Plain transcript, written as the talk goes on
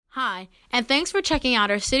Hi, and thanks for checking out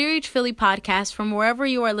our City Reach Philly podcast from wherever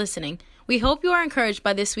you are listening. We hope you are encouraged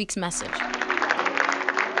by this week's message. I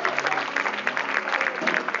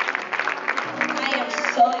am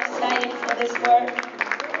so excited for this word.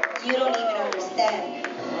 You don't even understand.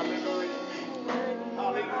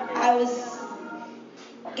 I was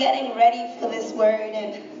getting ready for this word,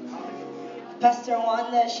 and Pastor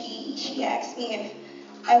Wanda, she asked me if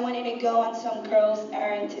I wanted to go on some girl's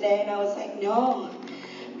errand today, and I was like, no.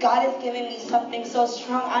 God has given me something so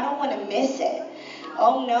strong. I don't want to miss it.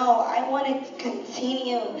 Oh no, I want to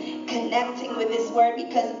continue connecting with this word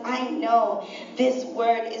because I know this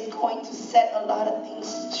word is going to set a lot of things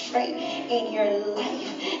straight in your life.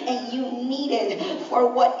 And you need it for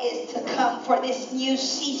what is to come, for this new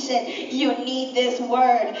season. You need this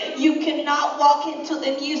word. You cannot walk into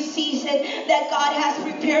the new season that God has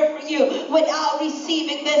prepared for you without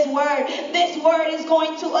receiving this word. This word is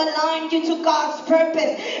going to align you to God's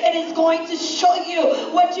purpose. It is going to show you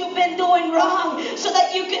what you've been doing wrong, so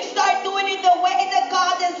that you can start doing it the way that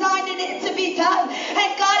God designed it to be done.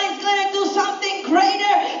 And God is going to do something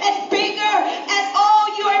greater and bigger, and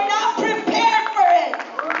you are not prepared for it.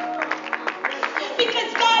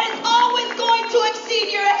 Because God is always going to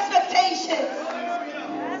exceed your expectations.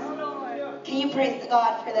 Can you praise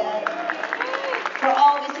God for that? For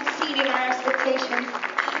always exceeding our expectations.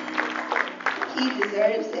 He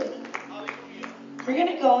deserves it. We're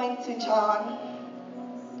going to go into John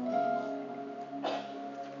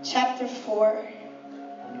chapter 4,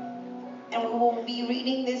 and we will be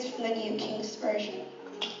reading this from the New King James Version.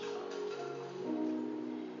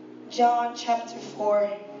 John chapter 4,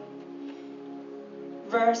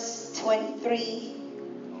 verse 23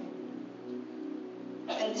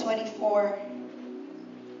 and 24.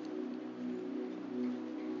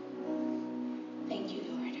 Thank you,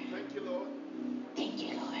 Lord. Thank you, Lord. Thank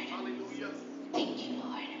you, Lord. Hallelujah. Thank you,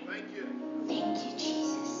 Lord. Thank you. Thank you,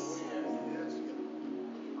 Jesus. Yes.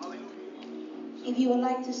 Hallelujah. If you would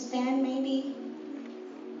like to stand, maybe.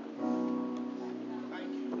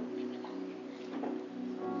 Thank you.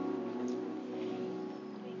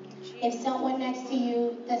 If someone next to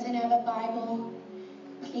you doesn't have a Bible,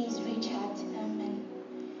 please reach out to them and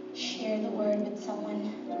share the word with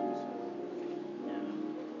someone.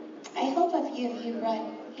 I hope a few of you brought,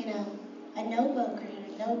 a notebook or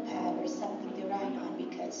a notepad or something to write on,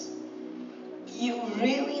 because you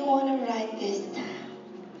really want to write this down.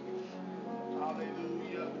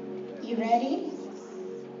 Hallelujah. You ready?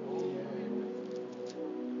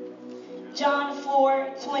 John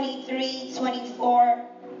 4:23-24.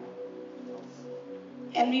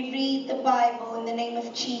 And we read the Bible in the name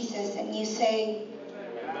of Jesus, and you say,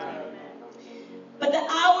 but the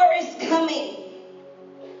hour is coming,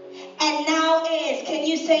 and now is. Can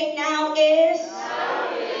you say now is? Now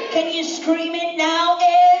is. Can you scream it? Now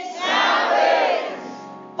is? Now is.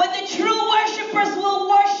 When the true worshipers will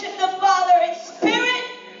worship the Father in spirit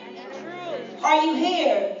and truth. Are you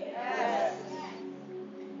here? Yes.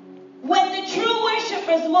 When the true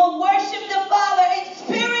worshipers will worship the Father in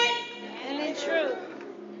spirit and in truth.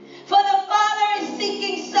 For the Father is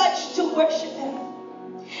seeking such to worship Him.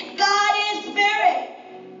 God is spirit,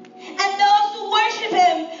 and those who worship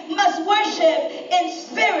Him must worship in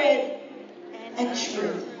spirit and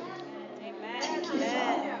truth. Thank you,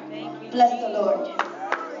 Father. Bless the Lord.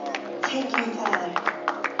 Thank you, Father.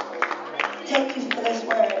 Thank you for this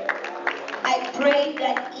word. I pray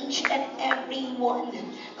that each and every one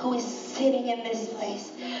who is sitting in this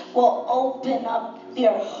place will open up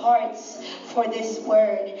their hearts for this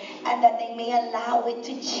word, and that they may allow it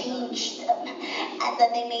to change them, and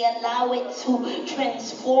that they may allow it to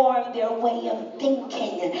transform their way of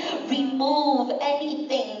thinking. Remove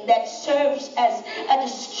anything that serves as a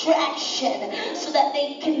distraction so that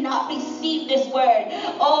they cannot receive this word.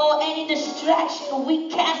 Oh, any distraction, we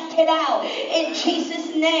cast it out in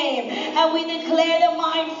Jesus' name, and we declare the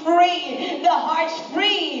mind free, the heart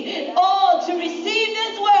free, oh, to receive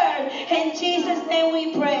this word. In Jesus' name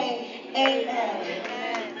we pray. Amen.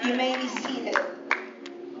 You may be seated.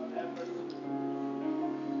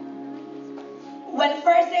 When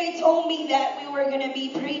first they told me that we were going to be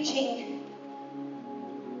preaching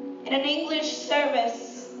in an English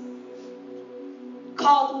service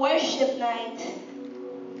called Worship Night,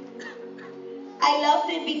 I loved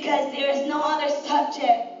it because there is no other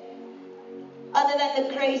subject other than the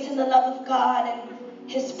grace and the love of God and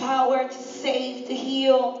His power to save, to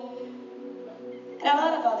heal, and a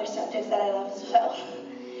lot of other subjects that I love as well.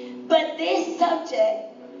 But this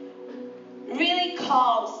subject really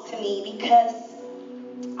calls to me because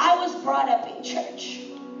I was brought up in church.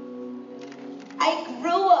 I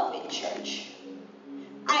grew up in church.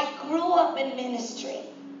 I grew up in ministry.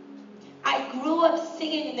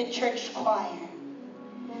 singing in the church choir.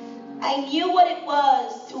 I knew what it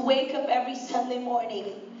was to wake up every Sunday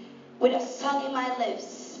morning with a song in my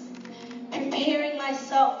lips, preparing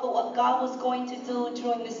myself for what God was going to do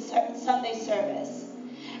during the Sunday service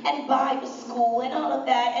and Bible school and all of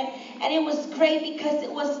that. And it was great because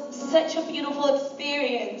it was such a beautiful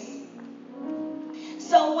experience.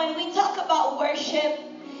 So when we talk about worship,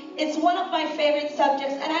 it's one of my favorite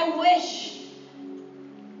subjects, and I wish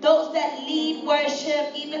those that lead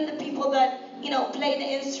worship, even the people that, play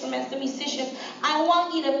the instruments, the musicians, I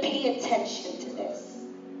want you to pay attention to this.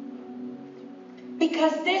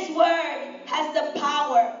 Because this word has the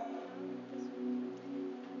power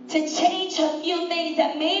to change a few things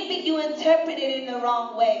that maybe you interpreted in the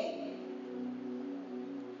wrong way.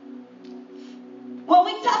 When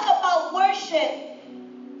we talk about worship,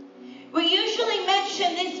 we usually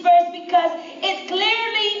mention this verse because it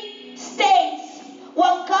clearly states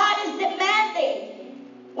what God is demanding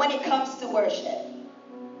when it comes to worship.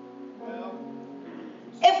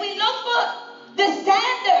 If we look for the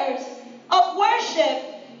standards of worship,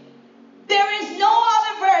 there is no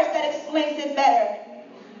other verse that explains it better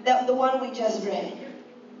than the one we just read.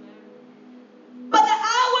 But the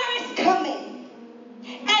hour is coming,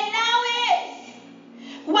 and now is,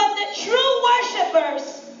 when the true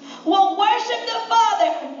worshipers will worship the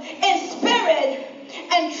Father in spirit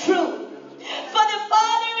and truth. For the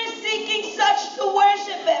Father is seeking such to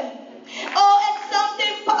worship Him. Oh, and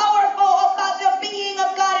something powerful about the being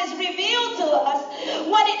of God is revealed to us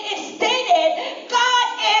when it is stated, God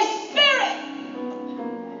is spirit.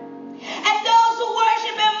 And those who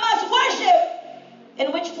worship Him must worship.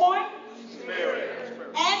 In which form? Spirit.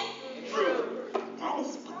 And? Truth. That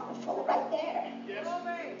is powerful right there. Yes.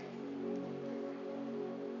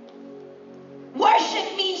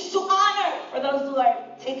 Worship means to honor, for those who are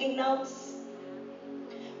taking notes.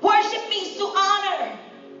 Worship means to honor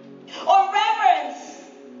or reverence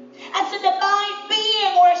as a divine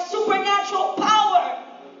being or a supernatural power.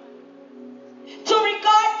 To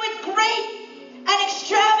regard with great and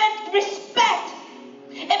extravagant respect.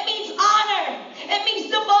 It means honor. It means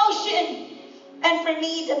devotion. And for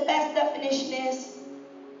me, the best definition is,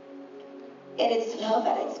 it is love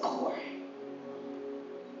at its core.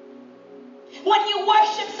 When you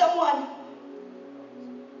worship someone,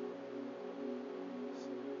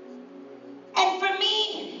 and for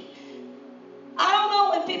me, I don't know,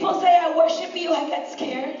 when people say I worship you, I get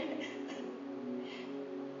scared.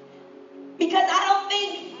 Because I don't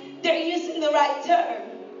think they're using the right term.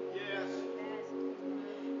 Yes.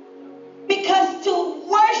 Because to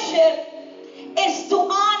worship is to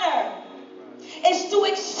honor, is to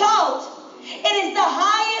exalt. It is the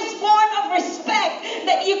highest form of respect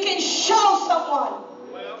that you can show someone.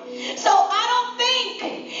 So I don't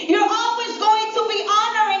think you're always going to be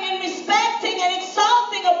honoring and respecting and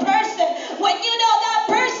exalting a person when you know that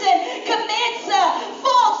person commits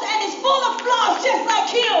faults and is full of flaws just like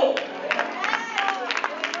you.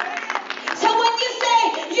 So when you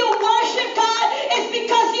say you worship God, it's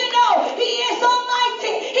because you know He is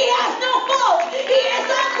almighty. He has no fault. He is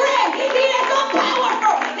so great. He is so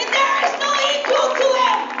powerful. And there is no equal to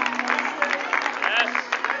Him.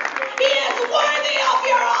 He is worthy of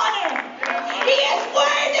your honor. He is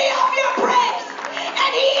worthy of your praise. And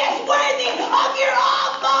He is worthy of your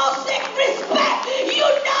utmost respect. You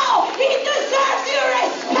know He deserves your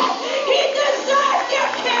respect. He deserves your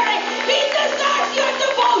caring. He deserves your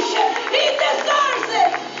devotion. He deserves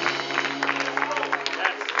it.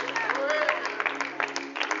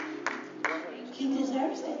 He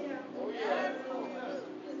deserves it.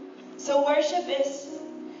 So worship is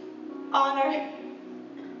honor,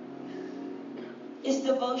 is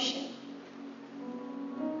devotion,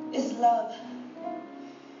 is love,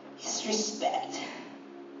 is respect.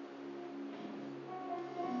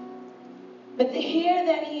 But here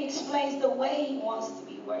then He explains the way He wants to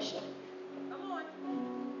be worshipped.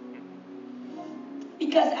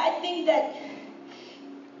 Because I think that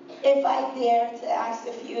if I dare to ask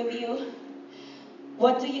a few of you,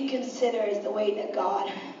 what do you consider is the way that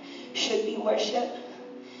God should be worshipped?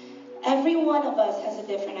 Every one of us has a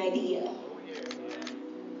different idea.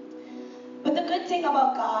 But the good thing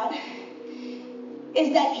about God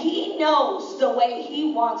is that He knows the way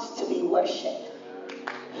He wants to be worshipped.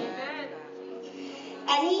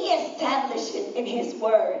 And He established it in His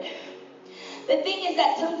Word. The thing is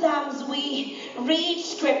that sometimes we read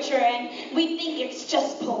scripture and we think it's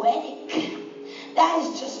just poetic. That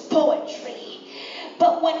is just poetry.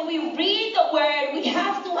 But when we read the Word, we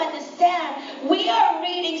have to understand we are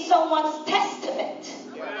reading someone's testament.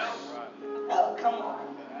 Oh, come on.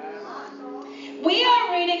 We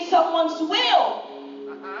are reading someone's will.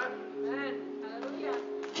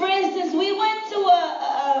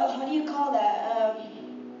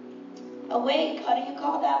 a wake. How do you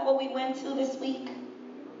call that? What we went to this week?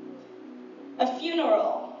 A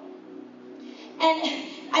funeral. And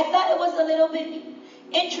I thought it was a little bit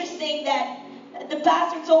interesting that the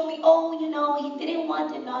pastor told me, oh, you know, he didn't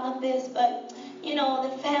want none of this, but, you know,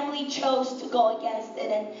 the family chose to go against it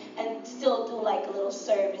and still do like a little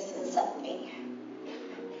service and something.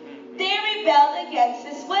 They rebelled against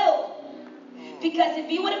his will. Because if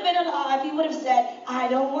he would have been alive, he would have said, I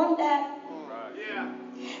don't want that. Yeah.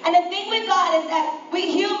 And the thing with God is that we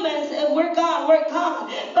humans, if we're gone, we're gone.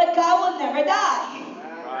 But God will never die.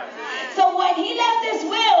 So when he left his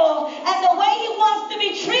will and the way he wants to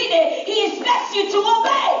be treated, he expects you to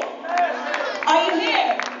obey. Are you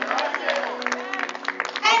here?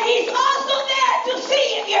 And he's also there to see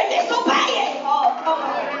if you're disobeying. Oh, come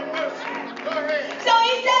on. So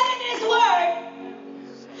he said in his word,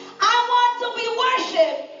 I want to be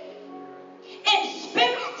worshipped in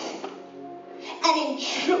spirit and in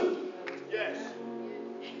truth. Yes.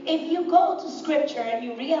 If you go to scripture and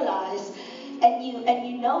you realize and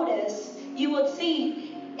you notice, you would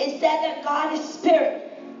see it said that God is spirit.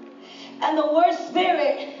 And the word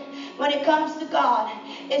spirit, when it comes to God,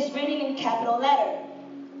 is written in capital letter.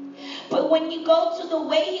 But when you go to the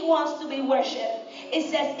way he wants to be worshipped, it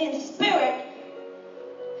says in spirit,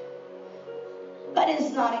 but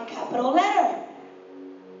it's not in capital letter.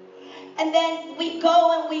 And then we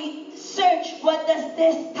go and we search what does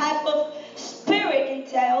this type of spirit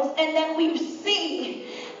entails, and then we see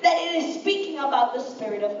that it is speaking about the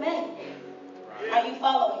spirit of man. Are you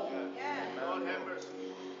following?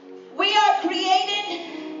 We are created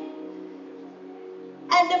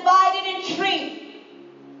and divided in three: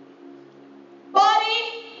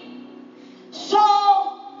 body,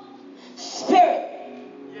 soul, spirit.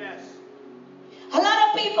 Yes. A lot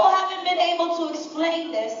of people haven't been able to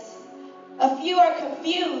explain this. A few are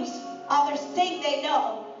confused. Others think they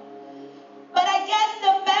know. But I guess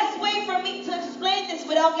the best way for me to explain this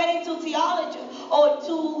without getting too theology or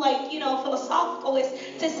too, philosophical is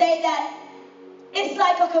to say that it's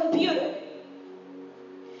like a computer.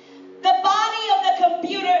 The body of the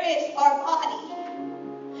computer is our body.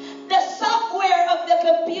 The software of the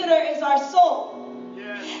computer is our soul.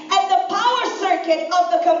 Yes. And the power circuit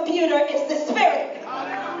of the computer is the spirit.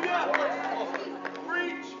 Hallelujah.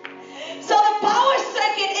 Preach. So the power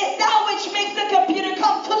circuit is that which makes the computer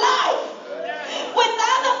come to life.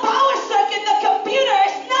 Without the power circuit, the computer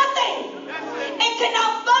is nothing. It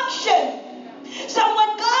cannot function. So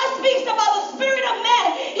when God speaks about the spirit of man,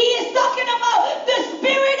 he is talking about the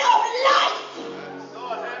spirit of life.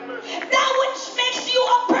 That which makes you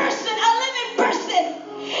a person, a living person,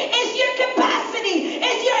 is your capacity,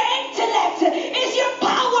 is your intellect, is your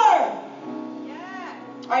power.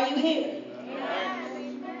 Are you here?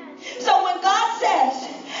 So when God says,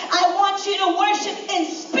 I want you to worship in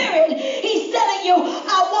spirit, he's telling you,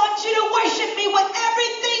 I want you to worship me with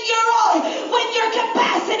everything you're on, with your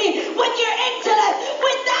capacity, with your intellect,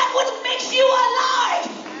 with that which makes you alive.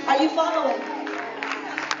 Are you following?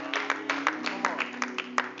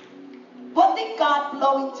 What did God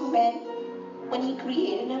blow into man when he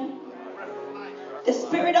created him? The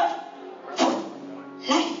spirit of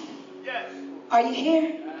life. Yes. Are you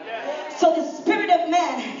here? Yes. So the spirit of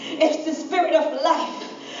man is the spirit of life.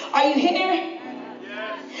 Are you here?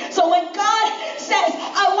 Yes. So when God says,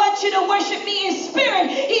 I want you to worship me in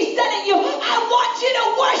spirit, he's telling you, I want you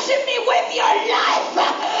to worship me with your life.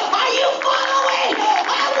 Are you following?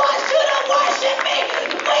 I want you to worship me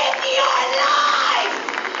with your life.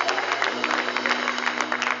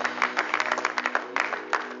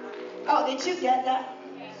 Oh, did you get that?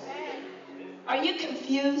 Are you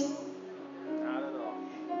confused? Not at all.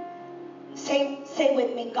 Say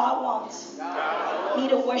with me, God wants me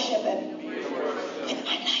to worship him with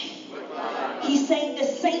my life. He's saying the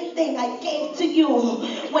same thing I gave to you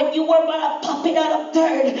when you were but a puppet out of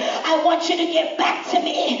dirt. I want you to get back to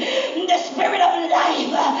me. The spirit of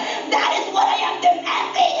life. That is what I am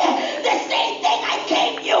demanding. The same thing I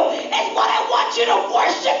gave you is what I want you to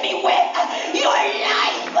worship me with. Your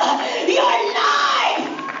life. Your life.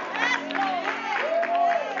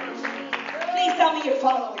 Please tell me you're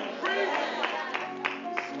following.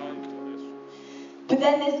 But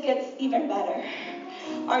then this gets even better.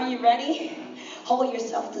 Are you ready? Hold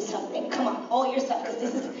yourself to something. Come on, hold yourself, because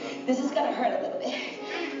this is gonna hurt a little bit.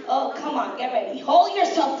 Oh, come on, get ready. Hold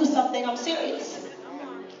yourself to something. I'm serious.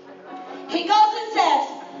 He goes and says,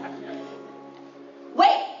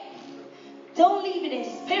 wait, don't leave it in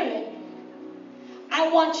spirit. I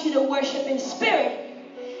want you to worship in spirit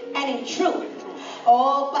and in truth.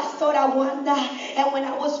 Oh, Pastora Wanda. And when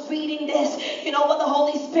I was reading this, you know what the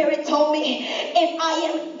Holy Spirit told me? If I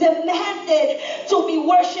am demanded to be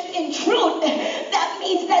worshipped in truth, that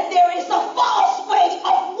means that there is a false way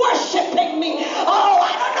of worshiping me. Oh,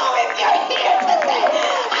 I don't know if you're here today.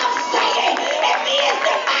 I'm saying if he is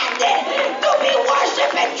demanded to be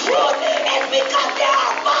worshipped in truth, it's because there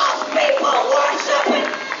are false people worshiping.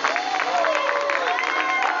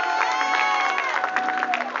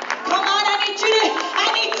 Come on, I need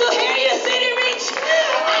to hear you, City Reach.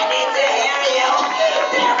 I need to hear you.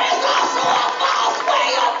 There is also a false way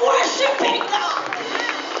of worshiping God.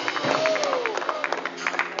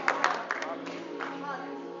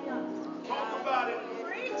 Talk about it.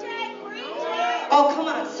 Oh, come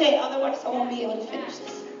on, say it. Otherwise, I won't be able to finish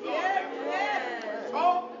this.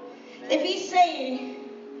 Talk. If he's saying,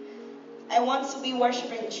 I want to be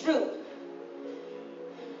worshiping truth,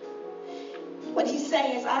 what he's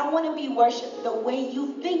saying is, I don't want to be worshipped the way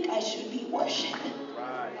you think I should be worshipped.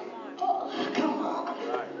 Right. Oh, come on.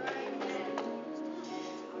 Right.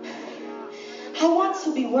 I want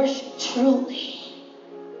to be worshipped truly.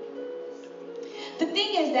 The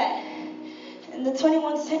thing is that in the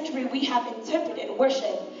 21st century, we have interpreted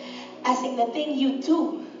worship as in the thing you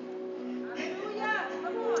do.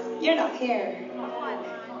 You're not here.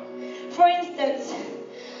 For instance,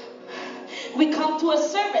 we come to a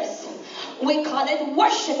service. We call it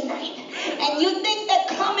worship night. And you think that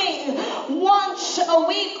coming once a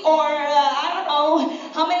week or I don't know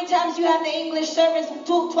how many times you have the English service,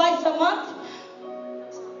 twice a month?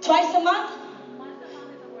 Twice a month?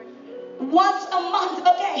 Once a month,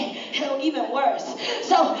 okay, even worse.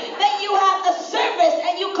 So then you have a service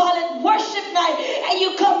and you call it worship night, and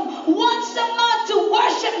you come once a month to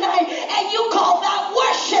worship night and you call that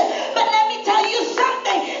worship. But let me tell you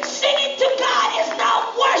something, singing to God is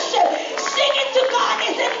not worship. Singing to God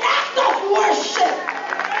is an act of worship.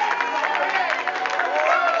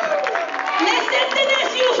 Listen to this,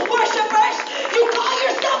 you worshipers. You call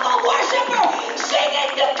yourself a worshiper. Singing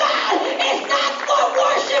to God is not for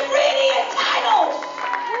worship reading and titles.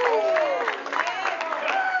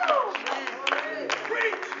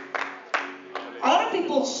 A lot of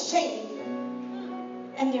people sing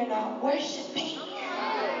and they're not worshiping.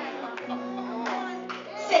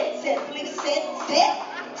 Sit, please sit.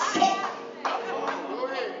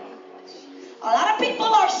 A lot of people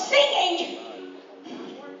are singing,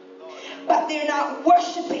 but they're not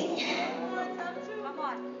worshiping.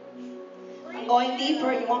 I'm going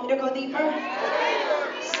deeper. You want me to go deeper?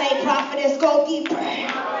 Say, prophetess, go deeper.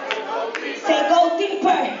 Say, go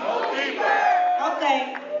deeper.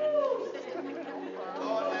 Okay.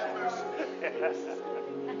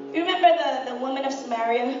 You remember the woman of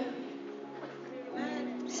Samaria?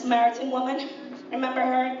 Samaritan woman? Remember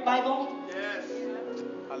her in the Bible? Yes.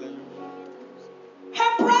 Hallelujah.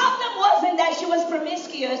 Her problem wasn't that she was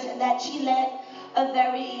promiscuous and that she led a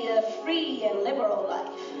very free and liberal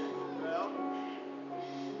life. Well,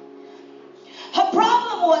 Her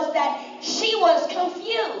problem was that she was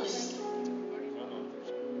confused.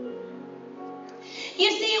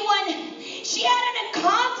 You see, when she had an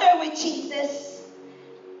encounter with Jesus,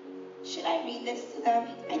 should I read this to them?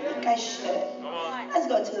 I think I should. Let's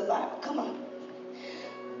go to the Bible. Come on.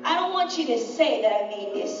 I don't want you to say that I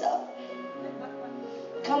made this up.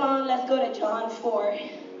 Come on, let's go to John 4.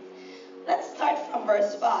 Let's start from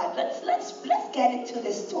verse 5. Let's get into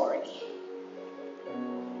this story.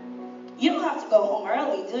 You don't have to go home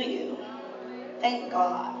early, do you? Thank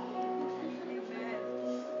God.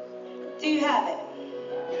 Do you have it?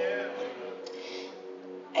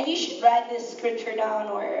 And you should write this scripture down,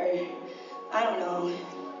 or I don't know,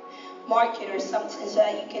 mark it or something so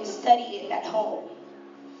that you can study it at home.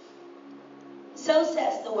 So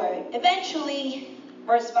says the word. Eventually,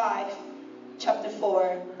 verse 5, chapter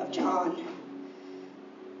 4 of John.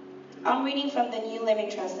 I'm reading from the New Living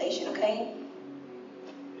Translation, okay?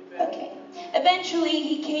 Okay. Eventually,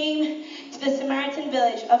 he came to the Samaritan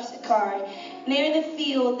village of Sychar, near the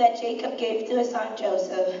field that Jacob gave to his son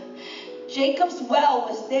Joseph. Jacob's well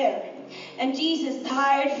was there, and Jesus,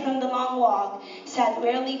 tired from the long walk, sat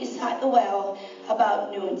wearily beside the well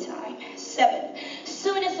about noontime. 7.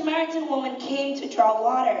 Soon a Samaritan woman came to draw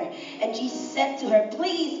water, and Jesus said to her,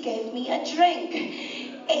 "Please give me a drink."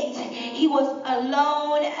 8. He was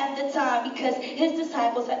alone at the time because his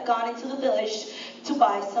disciples had gone into the village to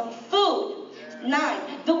buy some food. 9.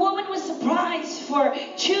 The woman was surprised, for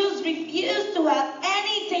Jews refused to have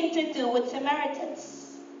anything to do with Samaritans.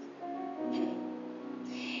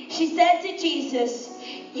 She said to Jesus,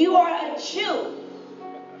 "You are a Jew,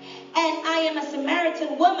 and I am a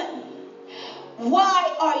Samaritan woman.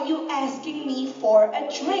 Why are you asking me for a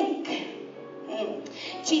drink?"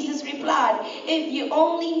 Jesus replied, if you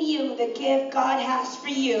only knew the gift God has for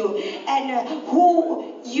you and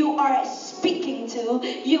who you are speaking to,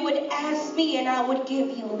 you would ask me and I would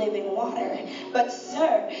give you living water. But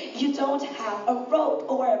sir, you don't have a rope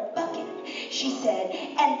or a bucket, she said,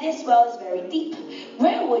 and this well is very deep.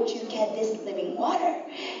 Where would you get this living water?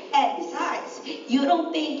 And besides, you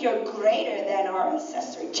don't think you're greater than our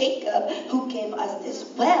ancestor Jacob, who gave us this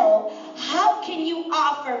well? How can you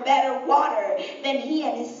offer better water than he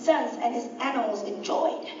and his sons and his animals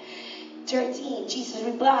enjoyed? 13, Jesus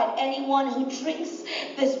replied, anyone who drinks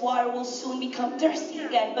this water will soon become thirsty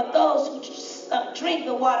again, but those who drink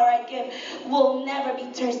the water I give will never be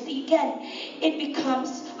thirsty again. It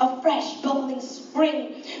becomes a fresh bubbling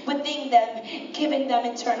spring within them, giving them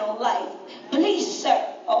eternal life. Please,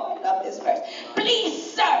 sir, oh, I love this verse.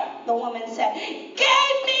 Please, sir, the woman said,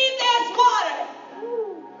 give me this water,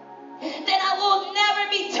 then I will never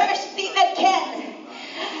be thirsty again.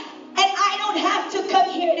 And I don't have to come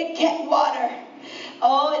here to get water.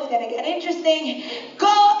 Oh, it's going to get interesting.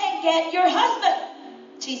 Go and get your husband,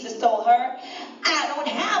 Jesus told her. I don't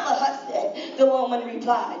have a husband, the woman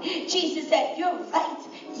replied. Jesus said, you're right.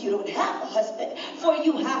 You don't have a husband, for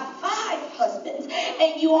you have 5 husbands,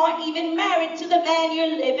 and you aren't even married to the man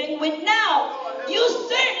you're living with now. You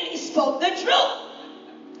certainly spoke the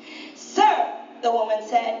truth. Sir, the woman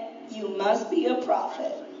said, you must be a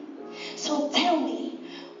prophet. So tell me,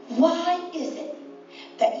 why is it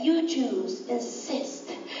that you Jews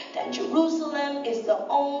insist that Jerusalem is the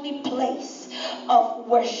only place of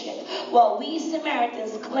worship, while we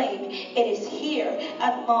Samaritans claim it is here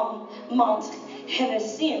at Mount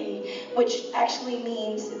Gerizim, which actually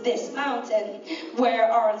means this mountain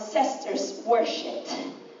where our ancestors worshipped?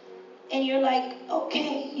 And you're like,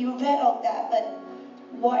 okay, you read all that, but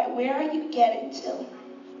where are you getting to?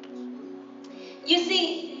 You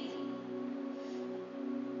see,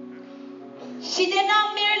 she did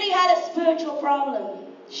not merely have a spiritual problem.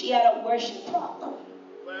 She had a worship problem.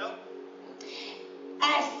 Well,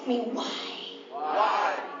 ask me why.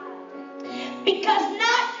 why? Because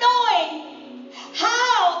not knowing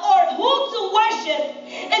how or who to worship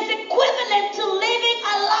is equivalent to living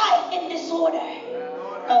a life in disorder.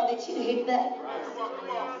 Oh, did you hear that? Come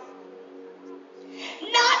on.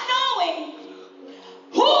 Not knowing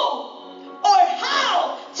who or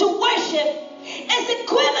how to worship is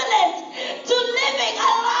equivalent to living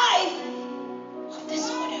a life of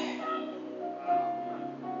disorder.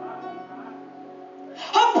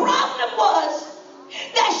 Her problem was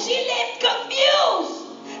that she lived confused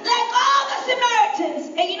like all the Samaritans.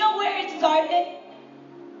 And you know where it started?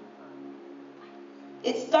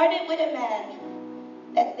 It started with a man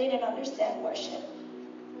that didn't understand worship.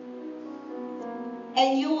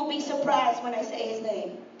 And you will be surprised when I say his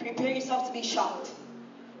name. Prepare yourself to be shocked.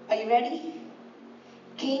 Are you ready?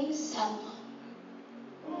 King Solomon.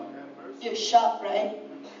 You're shocked, right?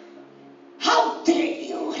 How dare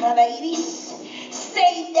you, ladies,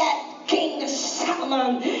 say that King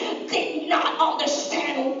Solomon did not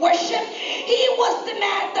understand worship? He was the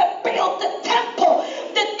man that built the temple.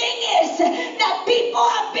 The thing is that people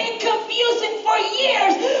have been confusing for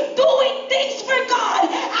years doing things for God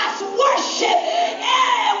as worship.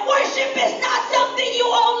 And worship is not something you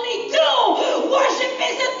only do. Worship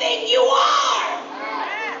is a thing you are.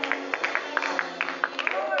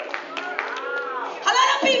 A lot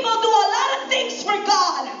of people do a lot of things for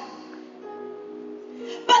God,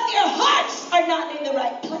 but their hearts are not in the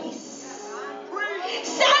right place.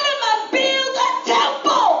 Solomon built a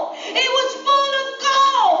temple. It was full of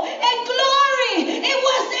gold and glory. It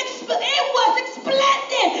was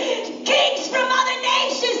splendid. Kings from other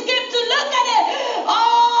nations came to look at it.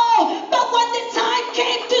 Oh, but when the time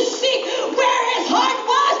came to see where his heart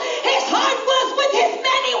was with his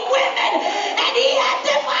many women, and he had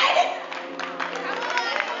divided.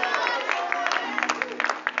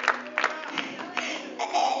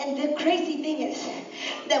 And the crazy thing is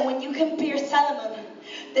that when you compare Solomon,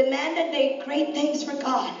 the man that did great things for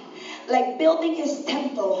God, like building his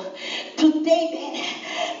temple, to David,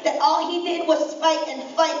 that all he did was fight and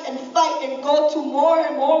go to more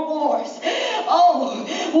and more wars. Oh,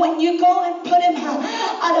 when you go and put him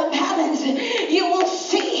on a balance, you will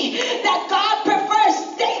see that God prefers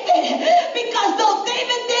David, because though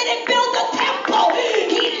David didn't build a temple,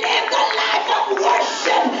 he lived a life of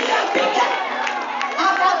worship. Because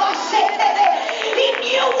he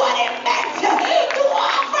knew what it meant to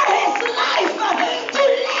offer his life, to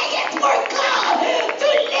lay it for God, to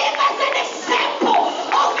live as an example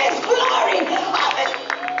of his glory, of his...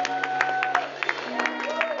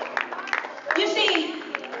 You see,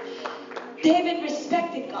 David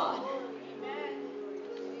respected God.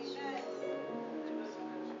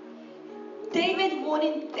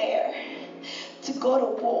 dare to go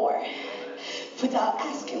to war without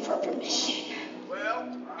asking for permission.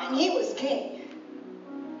 Well, And he was king.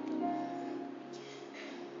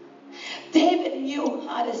 David knew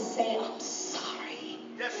how to say, I'm sorry,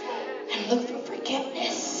 yes, Lord. and look for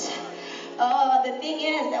forgiveness. The thing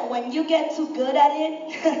is that when you get too good at it,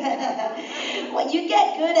 when you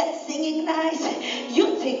get good at singing nice,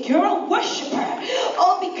 you think you're a worshiper.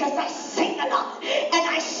 Oh, because I sing a lot and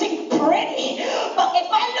I sing pretty. But if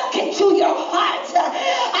I look into your heart,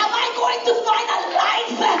 am I going to find a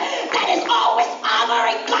life that is always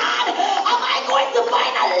honoring God? Am I going to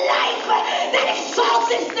find a life that exalts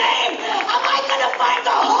His name? Am I going to find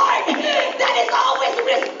a heart that is always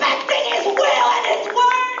respecting His will and His word?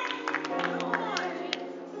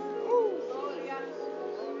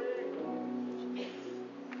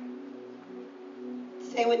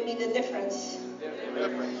 Say with me the difference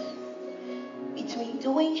between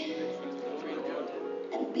doing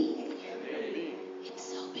and being.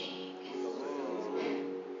 It's so big.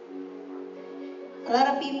 A lot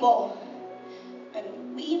of people,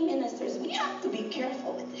 and we ministers, we have to be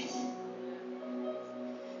careful with this.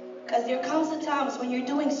 Because there comes a times when you're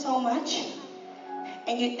doing so much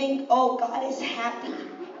and you think, oh, God is happy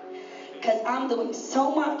because I'm doing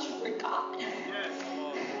so much for God.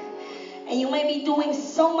 And you may be doing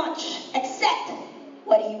so much except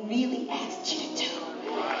what He really asked you to do.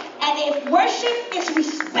 And if worship is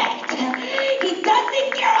respect, He doesn't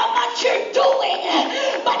care how much you're doing,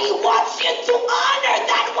 but He wants you to honor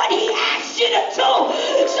that what He asked you to do.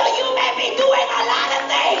 So you may be doing a lot of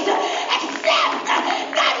things except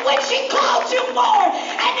that which He called you for.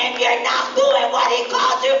 And if you're not doing what He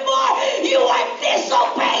called you for, you are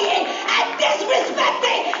disobeying and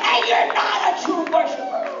disrespecting, and you're not a true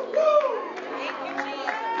worshiper.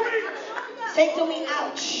 Say to me,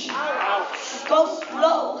 ouch. Ouch. Go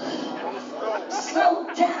slow.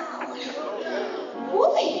 Slow down.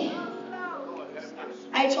 Woo.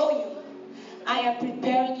 I told you, I am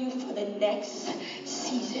preparing you for the next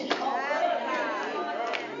season.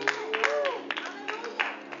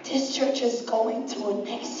 This church is going to a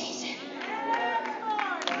next season.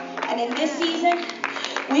 And in this season,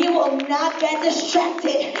 we will not get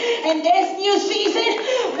distracted. In this new season,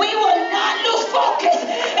 we will not lose focus.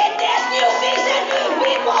 In this new season,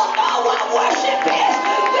 we will know what worship is.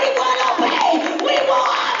 We will obey. We will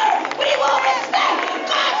honor. We will respect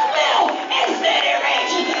God's will in City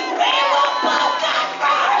Reach. We will put God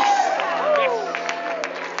first.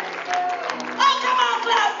 Oh, come on,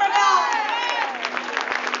 clap for God.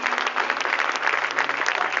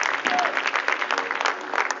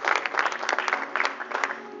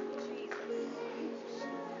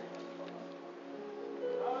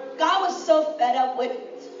 God was so fed up with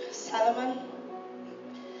Solomon.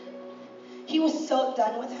 He was so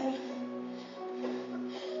done with him.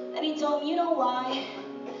 And He told him, you know why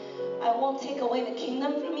I won't take away the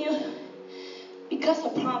kingdom from you? Because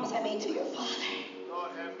of the promise I made to your father.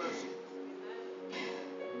 Lord have mercy.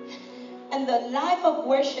 And the life of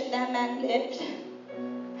worship that man lived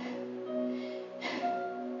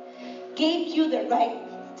gave you the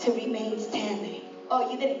right to remain standing.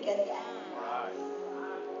 Oh, you didn't get that.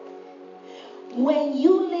 When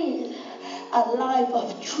you live a life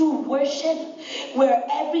of true worship, where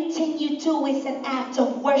everything you do is an act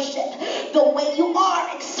of worship, the way you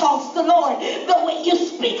are exalts the Lord, the way you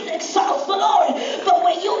speak exalts the Lord, the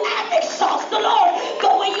way you act exalts the Lord,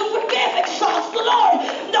 the way you forgive exalts the Lord,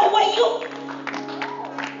 the way you...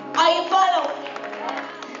 Are you following?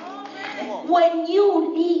 When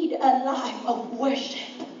you lead a life of worship,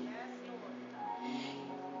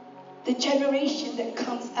 the generation that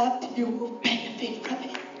comes after you will benefit from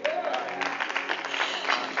it.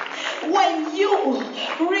 When you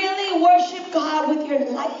really worship God with your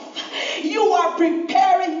life, you are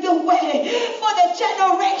preparing the way for the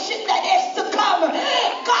generation that is to come.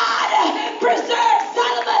 God preserved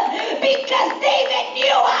Solomon because David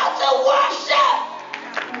knew how to worship.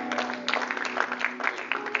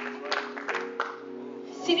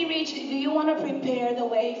 City Reach, do you want to prepare the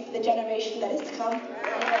way for the generation that is to come?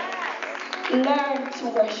 Learn to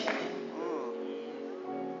worship.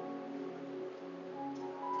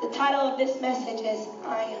 The title of this message is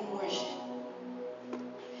I Am Worship.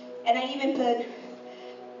 And I even put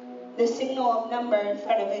the signal of number in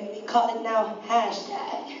front of it. We call it now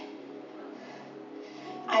hashtag.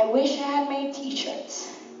 I wish I had made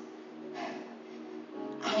t-shirts.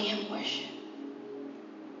 I am worship.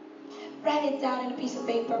 Write it down in a piece of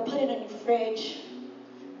paper. Put it on your fridge.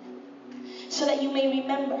 So that you may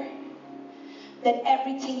remember that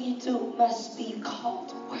everything you do must be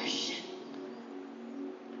called worship.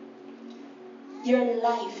 Your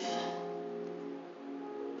life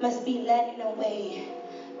must be led in a way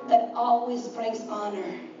that always brings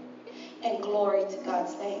honor and glory to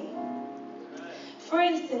God's name. For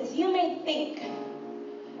instance, you may think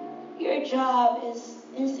your job is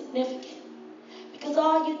insignificant because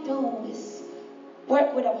all you do is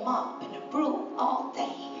work with a mop and a broom all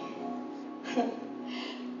day.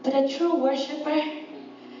 But a true worshiper,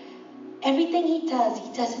 everything he does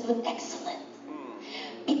it with excellence.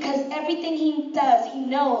 Because everything he does, he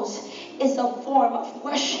knows is a form of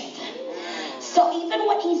worship. So even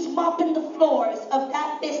when he's mopping the floors of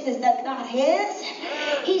that business that's not his,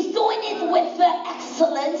 he's doing it with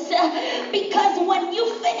excellence. Because when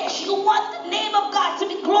you finish, you want the name of God to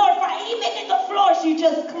be glorified, even in the floors you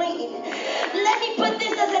just clean. Let me put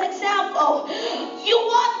this as an example. You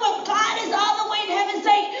want when God is all the way in heaven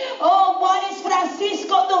saying, oh, what is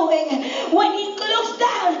Francisco doing? When he looks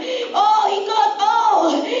down, oh, he goes,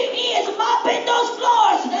 oh, he is mopping those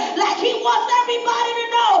floors like he wants everybody to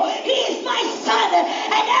know he is my son,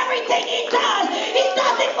 and everything he does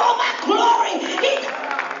it for my glory.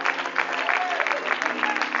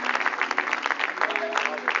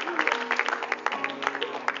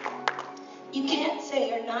 You can't say,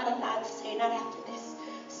 you're not allowed to say, not after this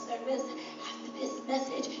service, after this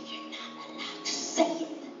message, you're not allowed to say it.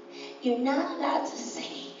 You're not allowed to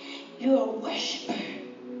say you're a worshiper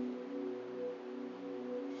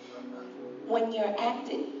when you're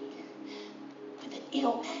acting with an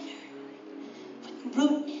ill manner, with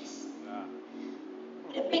rudeness,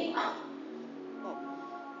 with a big mouth,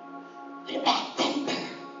 with a bad temper,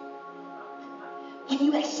 when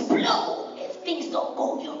you explode if things don't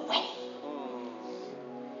go your way.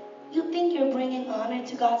 You think you're bringing honor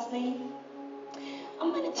to God's name?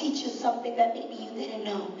 I'm going to teach you something that maybe you didn't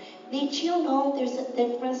know. Did you know there's a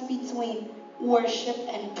difference between worship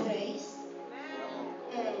and praise?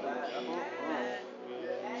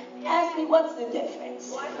 Ask me, what's the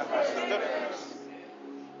difference?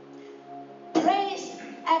 Praise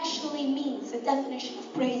actually means, the definition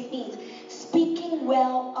of praise means speaking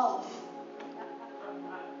well of.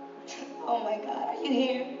 Oh my God, are you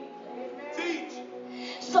here? Teach.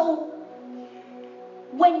 So,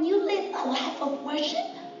 when you live a life of worship,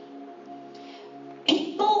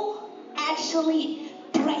 people actually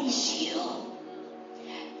praise you.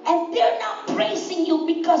 And they're not praising you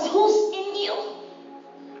because who's in you?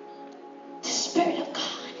 The Spirit of God.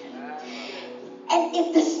 And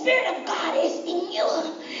if the Spirit of God is in you,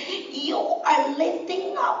 you are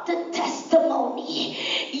lifting up the testimony.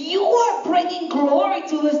 You are bringing glory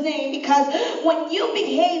to His name, because when you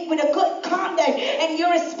behave with a good conduct and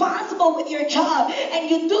you're responsible with your job and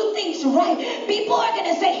you do things right, people are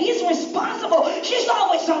going to say, he's responsible. She's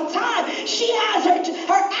always on time. She has her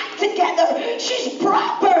act together. She's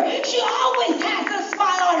proper. She always has a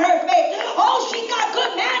smile on her face. Oh, she got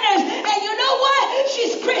good manners. And you know what?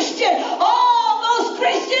 She's Christian. All those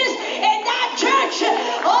Christians in that church,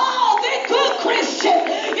 oh, they're good Christians.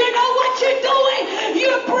 You know what you're doing?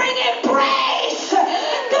 You're bringing praise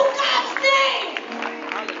to God's name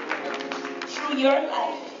through your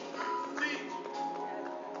life.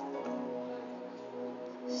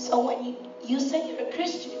 So when you say you're a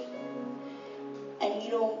Christian and you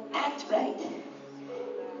don't act right,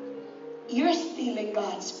 you're stealing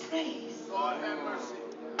God's praise. God have mercy.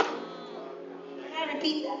 Can I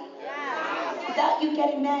repeat that? Without you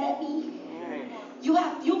getting mad at me?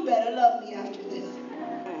 You better love me after this.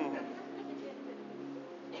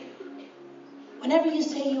 Whenever you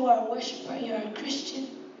say you are a worshiper, you're a Christian,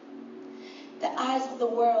 the eyes of the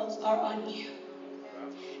world are on you.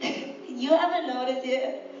 You haven't noticed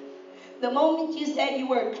it? The moment you said you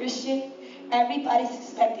were a Christian, everybody's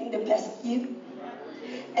expecting the best of you.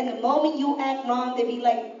 And the moment you act wrong, they be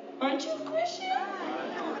like, aren't you a Christian?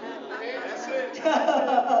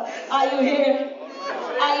 Are you here?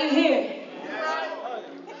 Are you here?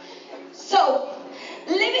 So,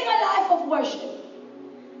 living a life of worship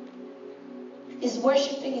is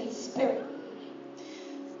worshiping in spirit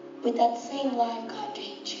with that same life God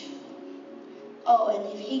gave you. Oh,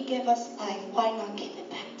 and if He gave us life, why not give it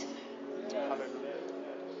back to Him?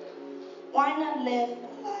 Why not live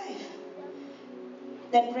a life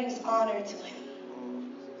that brings honor to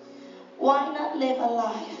Him? Why not live a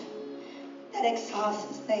life that exalts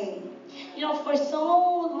His name? You know, for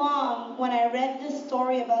so long, when I read this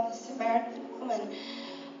story about the Samaritan woman,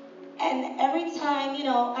 and every time,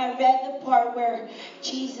 I read the part where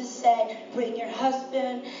Jesus said, bring your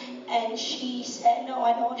husband, and she said, no,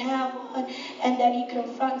 I don't have one, and then He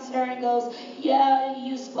confronts her and goes, yeah,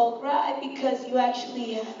 you spoke right, because you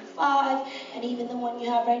actually have 5, and even the one you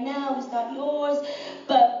have right now is not yours.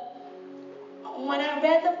 But when I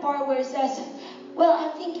read the part where it says, Well, I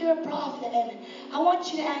think you're a prophet, and I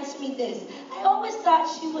want you to answer me this. I always thought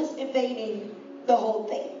she was evading the whole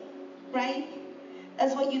thing, right?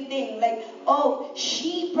 That's what you think. Like, oh,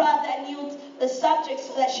 she brought that new the subject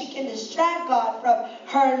so that she can distract God from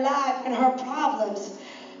her life and her problems.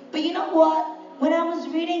 But you know what? When I was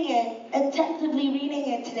reading it, attentively reading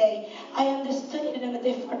it today, I understood it in a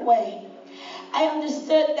different way. I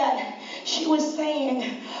understood that she was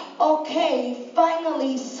saying, okay,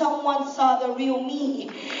 finally someone saw the real me.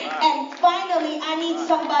 And finally I need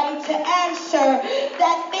somebody to answer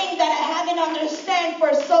that thing that I haven't understand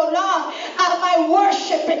for so long. Am I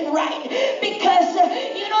worshiping right? Because,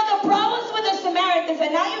 the problems with the Samaritans,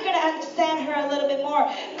 and now you're going to understand her a little bit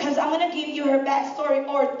more, because I'm going to give you her backstory,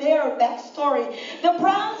 or their backstory. The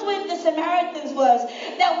problems with the Samaritans was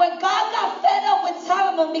that when God got fed up with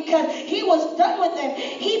Solomon because he was done with him,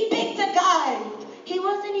 he picked a guy. He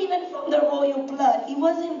wasn't even from the royal blood. He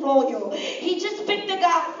wasn't royal. He just picked a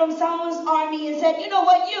guy from Solomon's army and said, you know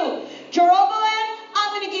what, you, Jeroboam,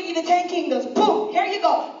 I'm going to give you the 10 kingdoms. Boom, here you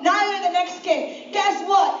go. Now you're the next king. Guess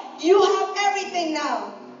what? You have everything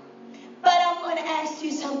now. But I'm going to ask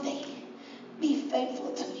you something. Be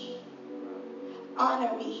faithful to me.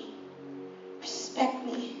 Honor me. Respect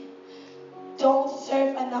me. Don't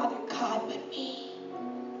serve another God but me.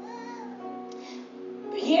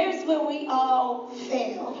 Here's where we all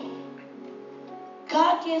fail.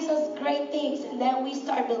 God gives us great things and then we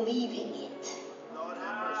start believing it.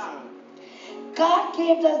 God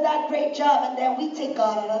gave us that great job and then we take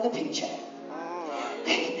God out of the picture.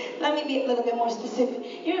 Let me be a little bit more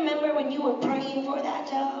specific. You remember when you were praying for that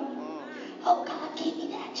job? Oh, God, give me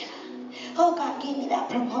that job. Oh, God, give me that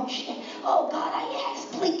promotion. Oh, God, I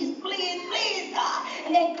ask, please, please, please, God.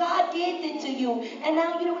 And then God gives it to you. And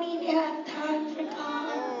now you don't even have time for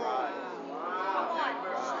God.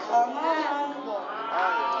 Come on.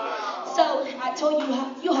 So, I told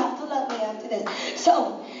you have to love me after this.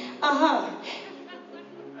 So,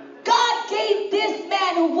 God gave this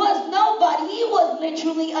man who was nobody, he was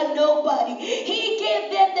literally a nobody. He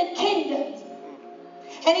gave them the kingdoms.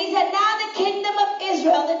 And he said, now the kingdom of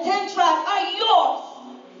Israel, the 10 tribes, are yours.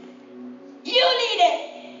 You lead it.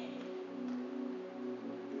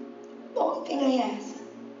 The only thing I ask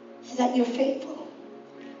is that you're faithful.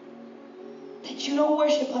 That you don't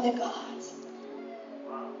worship other gods.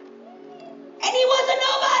 And he was a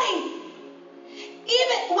nobody.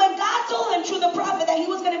 Even when God told him through the prophet that he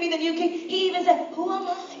was going to be the new king, he even said, who am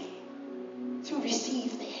I to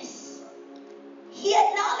receive this? He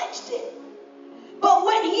acknowledged it. But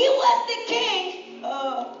when he was the king,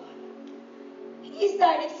 he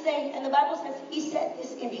started saying, and the Bible says he said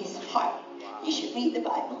this in his heart. You should read the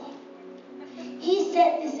Bible. He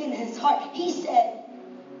said this in his heart. He said,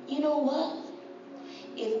 you know what?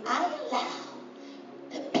 If I allow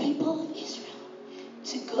the people of Israel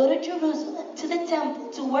to go to Jerusalem, to the temple,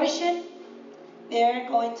 to worship, they're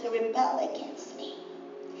going to rebel against me.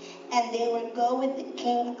 And they will go with the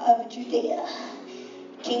king of Judea,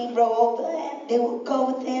 King Rehoboam. They will go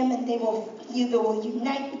with them and they will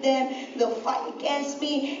unite with them. They'll fight against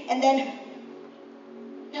me. And then,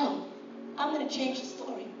 no, I'm going to change the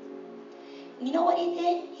story. And you know what he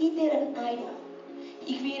did? He did an idol.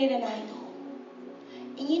 He created an idol.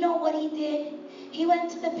 And you know what he did? He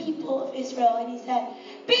went to the people of Israel and he said,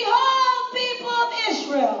 behold, people of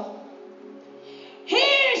Israel,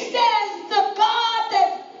 here stands the God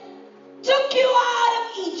that took you out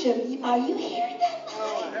of Egypt. Are you hearing that?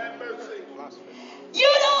 Have mercy. You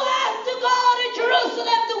don't have to go to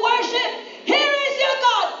Jerusalem to worship. Here is your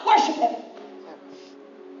God. Worship him.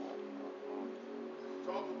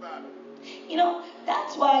 Talk about it. You know,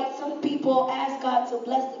 that's why some people ask God to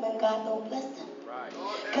bless them and God don't bless them. Right.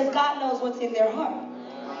 Because God knows what's in their heart.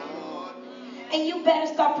 And you better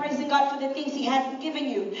start praising God for the things he hasn't given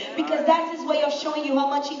you. Because that's his way of showing you how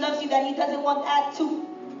much he loves you, that he doesn't want that to.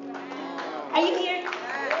 Are you here?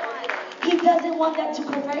 He doesn't want that to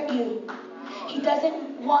pervert you. He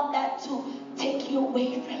doesn't want that to take you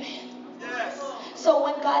away from him. Yes. So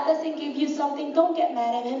when God doesn't give you something, don't get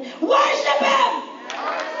mad at him. Worship him!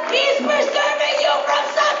 He's preserving you from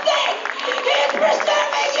something! He's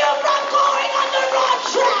preserving you from going on the wrong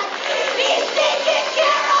track! He's taking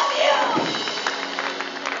care of you!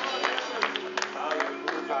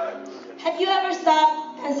 Have you ever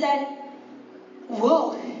stopped and said,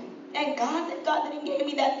 whoa, thank God that God didn't give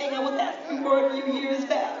me that thing I was asking for a few years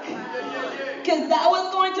back. Because that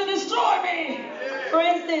was going to destroy me. For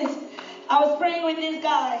instance, I was praying with this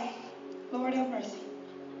guy. Lord have mercy.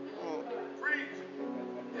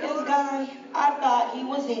 This guy, I thought he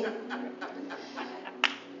was it.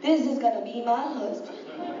 This is going to be my husband.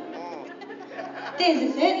 This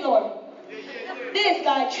is it, Lord. This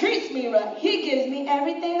guy treats me right. He gives me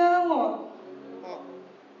everything I want.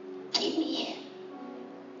 Give me him.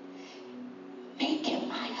 Make him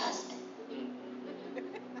my husband.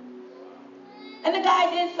 And the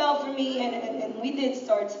guy did fell for me, and we did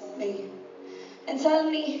start something. And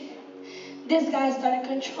suddenly, this guy started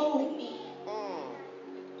controlling me.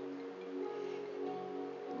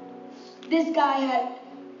 This guy had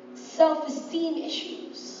self-esteem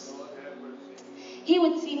issues. He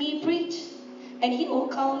would see me preach, and he would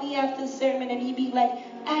call me after the sermon, and he'd be like,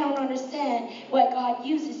 I don't understand why God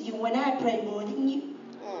uses you when I pray more than you.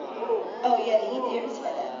 Oh yeah, he did say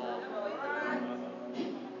that.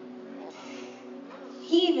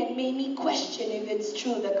 He even made me question if it's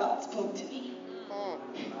true that God spoke to me.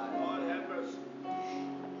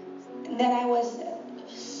 And then I was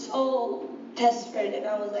so desperate, and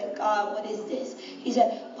I was like, God, what is this? He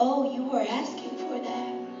said, oh, you were asking for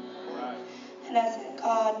that. And I said,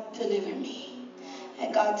 God, deliver me.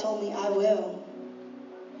 And God told me, I will.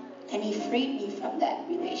 And he freed me from that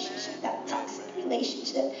relationship, that toxic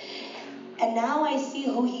relationship. And now I see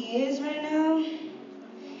who he is right now.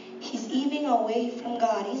 He's even away from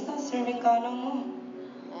God. He's not serving God no more.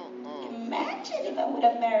 Imagine if I would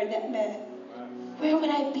have married that man. Where would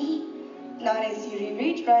I be? Not in City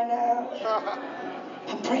Reach right now.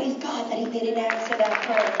 I praise God that he didn't answer that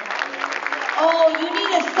prayer. Oh, you need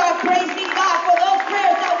to start praising God for those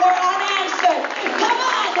prayers that were unanswered. Come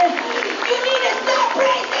on. You need to start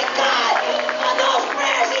praising God for those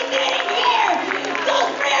prayers he didn't hear. Those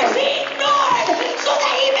prayers he ignored so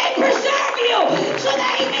that he may preserve you. So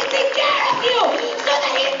that he may take care of you. So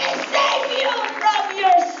that he may save you from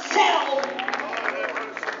yourself.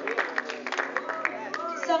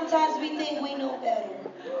 Sometimes we think we know better.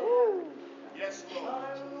 Yes, Lord.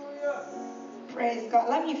 Praise God.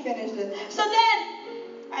 Let me finish this. So then,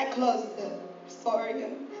 I closed the story.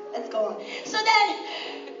 Let's go on. So then,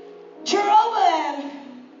 Jeroboam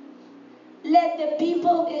led the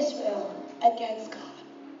people of Israel against God.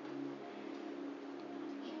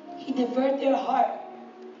 He diverted their heart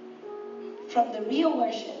from the real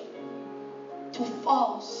worship to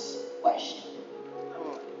false worship.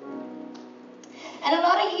 And a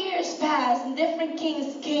lot of years passed, and different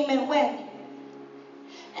kings came and went.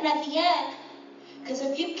 And at the end, because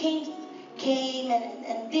a few kings came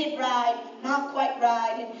and did right, not quite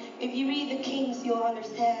right, and if you read the Kings, you'll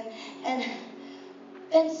understand. And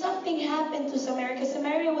then something happened to Samaria, because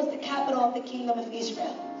Samaria was the capital of the kingdom of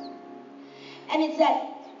Israel. And it's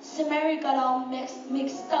that Samaria got all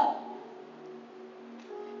mixed up.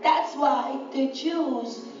 That's why the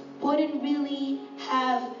Jews wouldn't really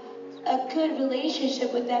have a good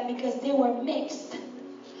relationship with them, because they were mixed.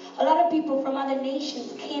 A lot of people from other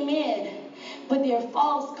nations came in with their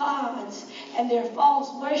false gods and their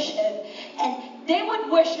false worship, and they would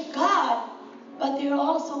worship God, but they were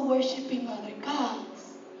also worshiping other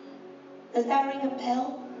gods. Does that ring a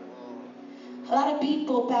bell? A lot of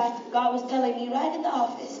people, Pastor, God was telling me right in the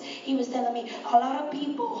office, he was telling me, a lot of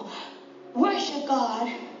people worship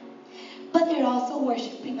God, but they're also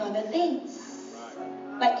worshiping other things.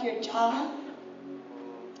 Like your job,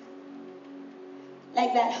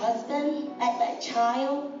 like that husband, like that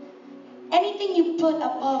child. Anything you put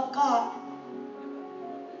above God,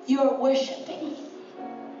 you're worshiping.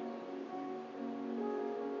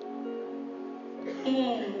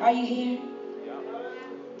 Are you here?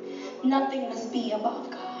 Nothing must be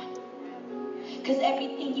above God, because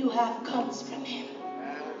everything you have comes from him.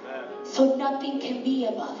 So nothing can be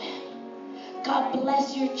above him. God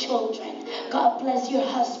bless your children. God bless your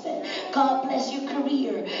husband. God bless your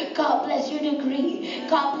career. God bless your degree.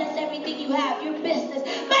 God bless everything you have, your business.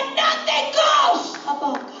 But nothing goes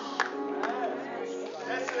above God.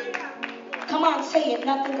 Come on, say it.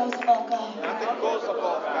 Nothing goes above God. Nothing goes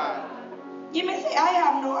above God. You may say, I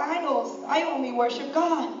have no idols. I only worship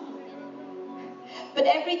God. But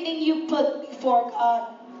everything you put before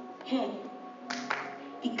God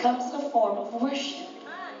becomes a form of worship.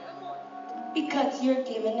 Because you're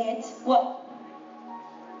giving it what?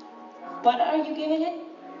 What are you giving it?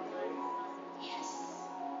 Yes.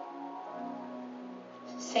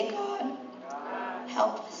 Say, God,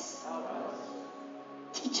 help us.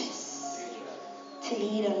 Teach us to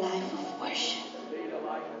lead a life of worship.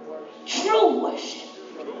 True worship.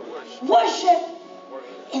 Worship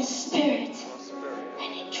in spirit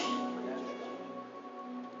and in truth.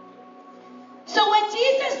 So when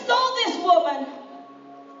Jesus told this woman,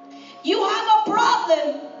 you have a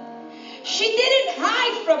problem, she didn't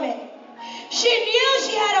hide from it. She knew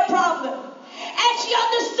she had a problem. And she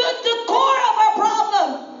understood the core of her problem.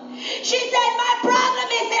 She said, my problem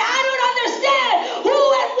is that I don't understand who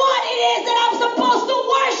and what it is that I'm supposed to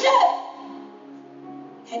worship.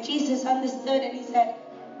 understood and he said,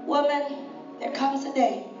 woman, there comes a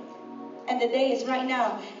day. And the day is right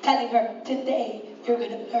now, telling her, today you're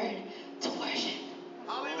going to learn to worship.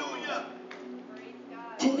 Hallelujah.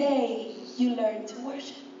 Today you learn to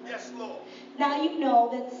worship. Yes, Lord. Now you know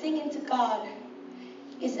that singing to God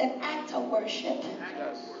is an act of worship.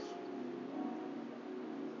 Yes.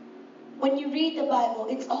 When you read the Bible,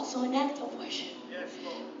 it's also an act of worship. Yes,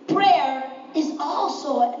 Lord. Prayer is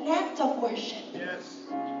also an act of worship. Yes.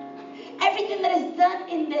 Everything that is done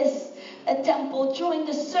in this temple during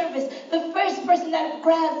the service, the first person that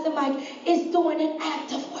grabs the mic is doing an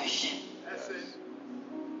act of worship. That's it.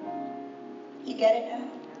 You get it now?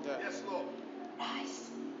 Yes, Lord. Rise.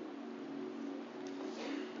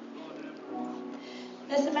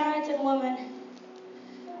 The Samaritan woman,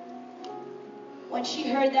 when she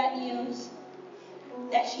heard that news,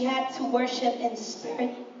 that she had to worship in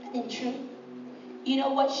spirit and in truth, you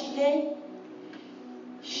know what she did?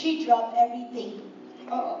 She dropped everything.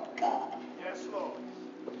 Oh, God. Yes, Lord.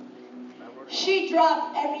 She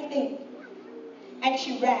dropped everything and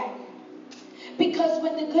she ran. Because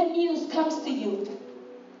when the good news comes to you,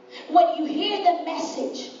 when you hear the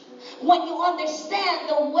message, when you understand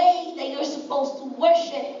the way that you're supposed to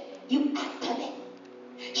worship, you act on it.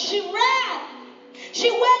 She ran.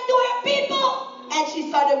 She went to her people and she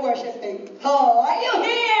started worshiping. Oh, are you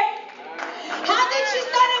here? How did she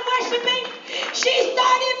start worshiping? She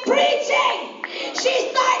started preaching. She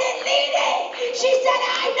started leading. She said,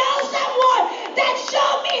 I know someone that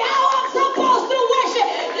showed me how I'm supposed to worship.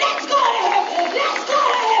 Let's go to him. Let's go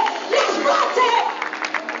to him. Let's run to him.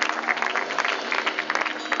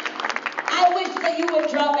 I wish that you would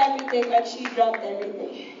drop everything like she dropped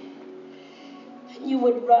everything. And you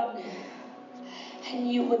would run.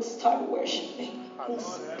 And you would start worshiping in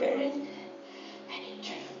spirit and in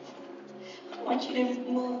truth. I want you to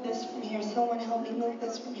move this from here. Someone help me move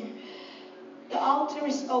this from here. The altar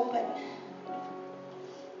is open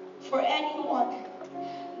for anyone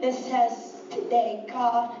that says today,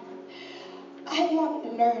 God, I want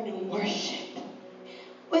to learn and worship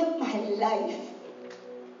with my life.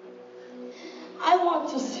 I want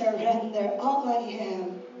to surrender all I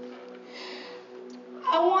am.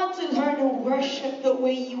 I want to learn to worship the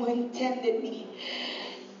way you intended me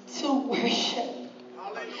to worship.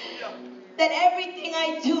 Hallelujah. That everything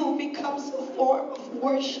I do becomes a form of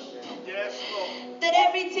worship. Yes, Lord. That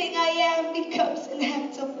everything I am becomes an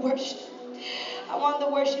act of worship. I want the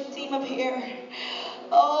worship team up here.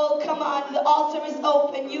 Oh, come on. The altar is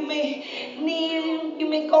open. You may kneel. You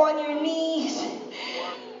may go on your knees.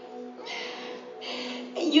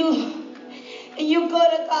 And you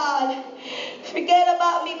go to God. Forget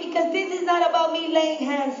about me, because this is not about me laying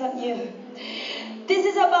hands on you. This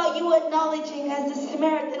is about you acknowledging, as the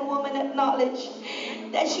Samaritan woman acknowledged,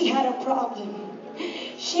 that she had a problem.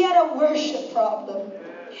 She had a worship problem.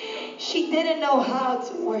 She didn't know how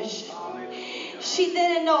to worship. She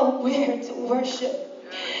didn't know where to worship.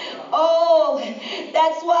 Oh,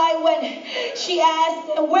 that's why when she asked,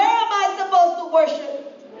 where am I supposed to worship?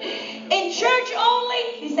 In church only?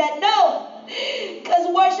 He said, no. Because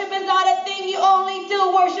worship is not a thing you only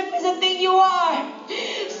do. Worship is a thing you are.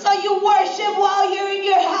 So you worship while you're in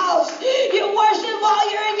your house. You worship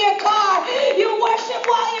while you're in your car. You worship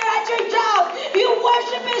while you're at your job. You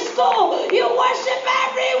worship in school. You worship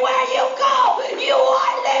everywhere you go. You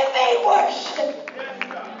are living worship. Yes,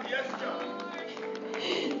 God. Yes, God.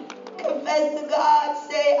 Confess to God.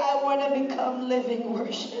 Say, I want to become living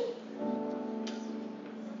worship.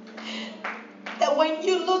 That when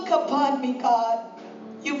you look upon me, God,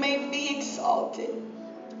 you may be exalted.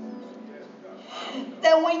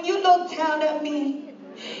 That when you look down at me,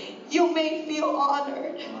 you may feel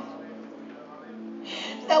honored.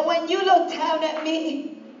 That when you look down at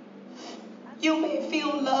me, you may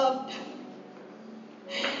feel loved.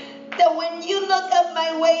 That when you look at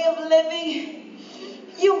my way of living,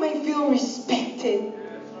 you may feel respected.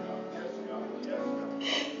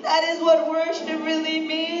 That is what worship really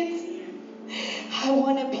means. I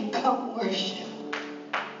want to become worship.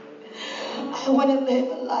 I want to live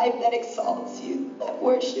a life that exalts you, that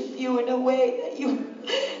worships you in a way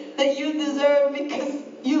that you deserve, because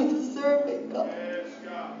you deserve it, God.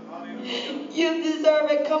 You deserve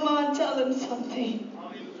it. Come on, tell him something.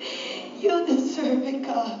 You deserve it,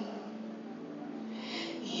 God.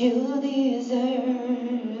 You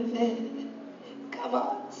deserve it. Come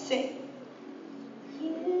on, sing.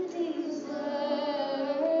 You deserve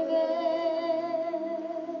it.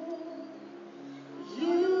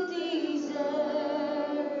 You deserve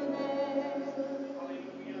it.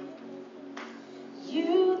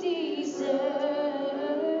 You deserve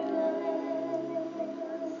it.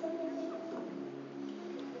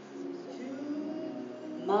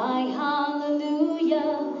 My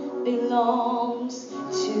hallelujah belongs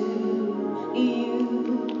to you.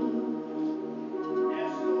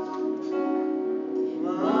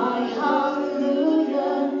 My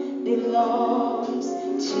hallelujah belongs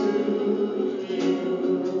to you.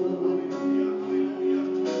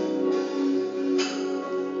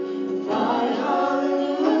 My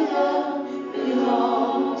hallelujah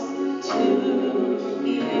belongs to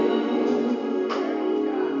you.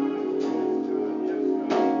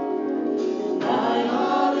 My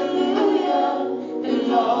hallelujah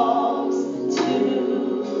belongs to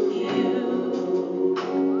you.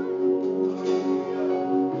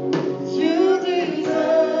 You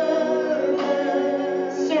deserve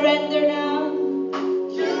it. Surrender now.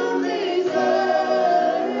 You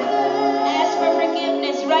deserve it. Ask for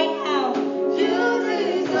forgiveness right now. You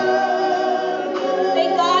deserve it. Say,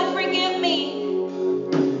 God, forgive me.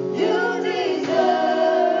 You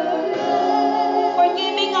deserve it. For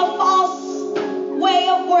giving a false way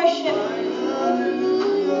of worship.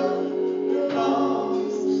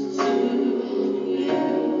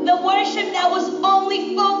 The worship that was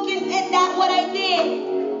only focused in that what I did.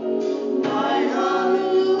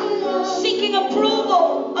 Seeking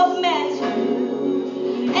approval of men.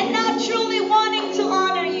 And not truly wanting to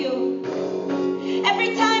honor you. Every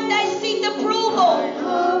time I seeked approval.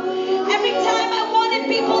 Every time I wanted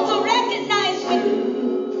people to recognize me.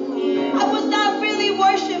 I was not really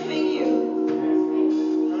worshiping you.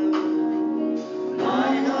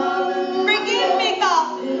 Forgive me, God.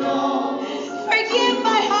 Forgive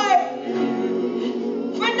my heart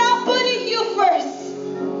for not putting you first,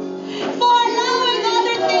 for allowing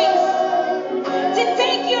other things to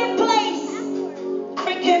take your place.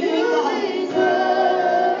 Forgive me, God.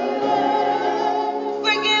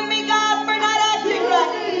 Forgive me, God, for not acting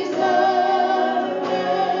right.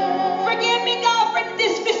 Forgive me, God, for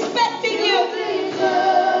disrespecting you.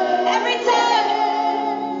 Every time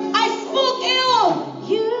I spoke ill,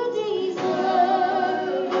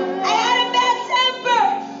 I had a bad temper,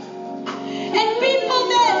 and people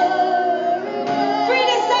then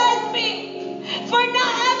criticized me for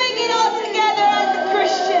not having it all together as a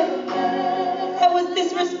Christian. I was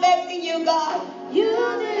disrespecting you, God.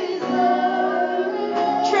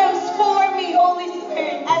 Transform me, Holy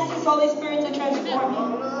Spirit. Ask His Holy Spirit to transform me.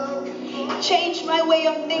 Change my way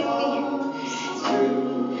of thinking.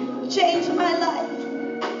 Change my life.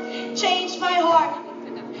 Change my heart.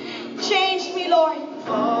 Change me, Lord.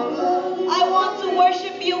 I want to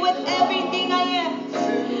worship you with everything I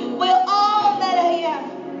am. With all that I am.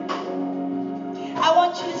 I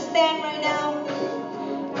want you to stand right now.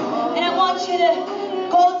 And I want you to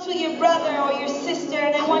go to your brother or your sister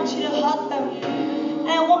and I want you to hug them. And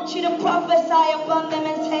I want you to prophesy upon them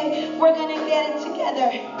and say, we're going to get it together.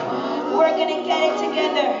 We're going to get it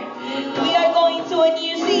together. We are going to a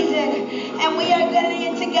new season and we are getting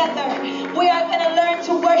it together. We are going to learn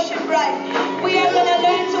to worship right. We are going to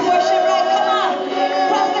learn to worship right. Come on.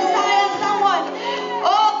 Prophesy on someone.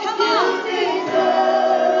 Oh, come on.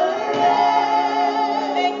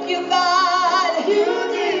 Thank you, God.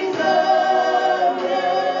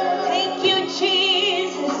 Thank you,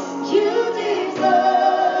 Jesus.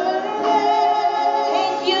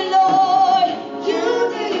 Thank you, Lord.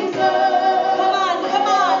 Come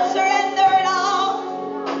on, surrender it all.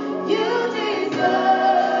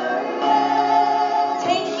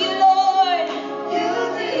 Thank you, Lord.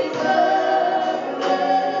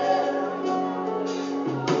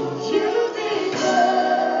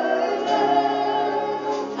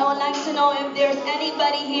 I would like to know if there's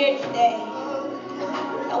anybody here today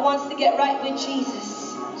that wants to get right with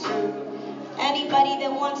Jesus. Anybody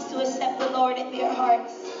that wants to accept the Lord in their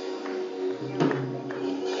hearts.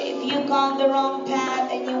 If you've gone the wrong path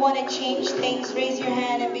and you want to change things, raise your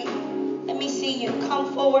hand and let me see you. Come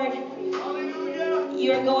forward.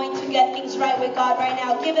 You're going to get things right with God right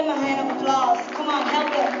now. Give him a hand of applause. Come on, help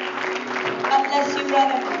him. God bless you,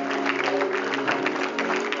 brother.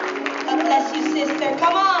 God bless you, sister.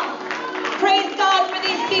 Come on. Praise God for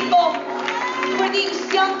these people. For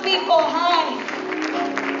these young people. Hi.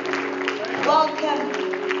 Welcome.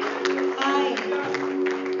 Hi.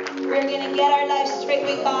 We're going to get our lives straight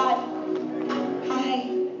with God. Hi.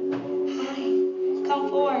 Hi. Come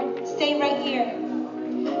forward. Stay right here.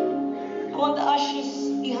 I want the ushers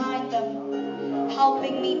behind them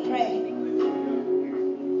helping me pray.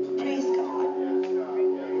 Praise God.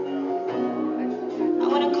 I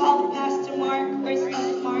want to call Pastor Mark. Where's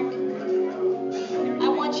Pastor Mark? I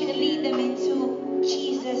want you to lead them into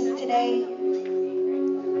Jesus today.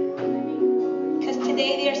 Because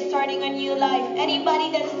today they're starting a new life. Anybody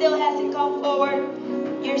that still hasn't come forward,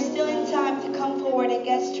 you're still in time to come forward and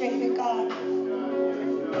get straight with God.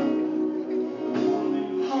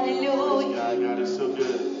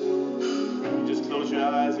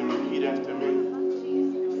 eyes and repeat after me.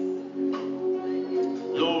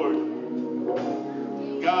 Lord,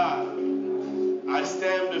 God, I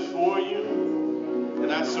stand before you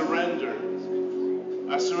and I surrender.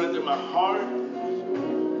 I surrender my heart,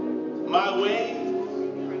 my way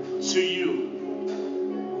to you.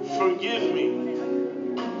 Forgive me.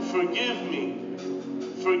 Forgive me.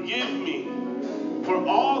 Forgive me for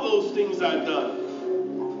all those things I've done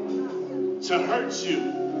to hurt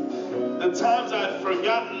you. The times I've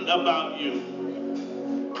forgotten about you.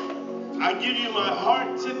 I give you my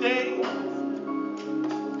heart today.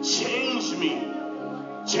 Change me.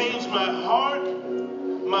 Change my heart,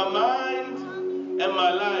 my mind, and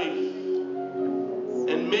my life.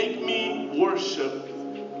 And make me worship.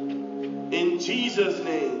 In Jesus'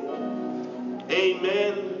 name,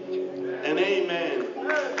 amen and amen.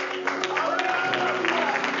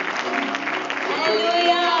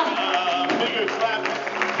 Hallelujah. Bigger clap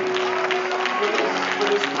for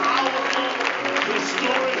this powerful,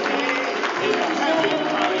 historic day in heaven.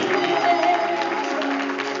 Hallelujah.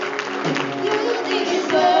 You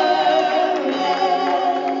deserve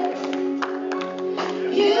it.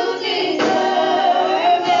 You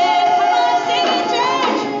deserve it. Come on, sing it,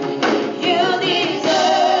 church. You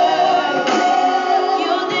deserve it.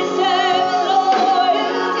 You deserve it, Lord.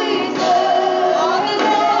 You deserve all the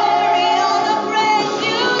glory, all the praise.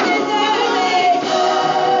 You deserve it.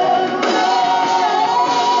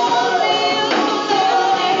 Only you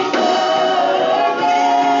deserve it.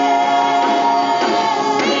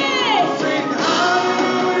 Sing it.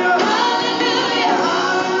 Hallelujah.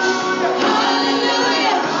 Hallelujah.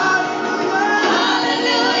 Hallelujah.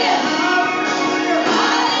 Hallelujah.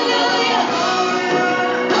 Hallelujah.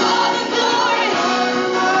 All the glory,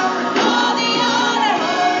 all the honor,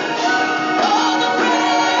 all the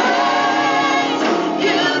praise.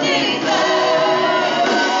 You deserve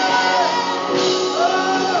it.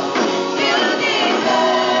 You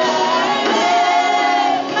deserve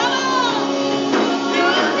it. Come on.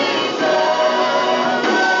 You deserve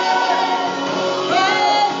it.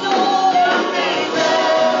 Yes, Lord, you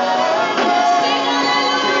deserve it. Sing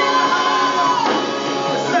hallelujah.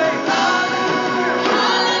 Say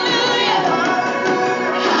hallelujah.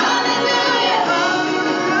 Hallelujah.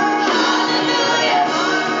 Hallelujah.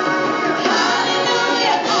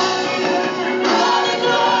 Hallelujah. All the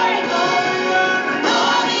glory,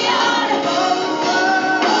 all the honor,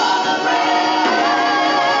 all the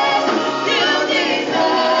praise. You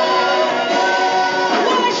deserve it.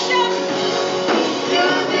 Worship. You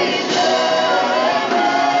deserve it.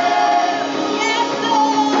 Yes,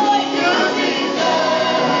 Lord. You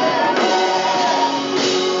deserve it.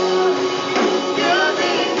 You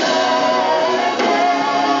deserve it.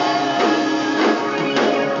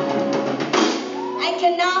 I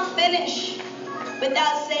cannot finish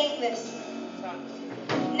without saying this.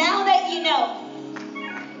 Now that you know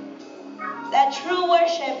that true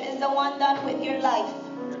worship is the one done with your life,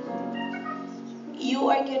 you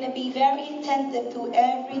are going to be very attentive to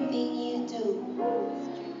everything you do.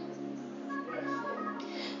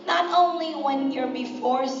 Not only when you're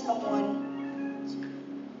before someone,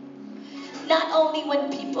 not only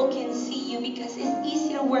when people can see you, because it's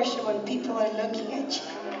easier to worship when people are looking at you.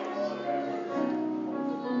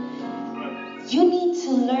 You need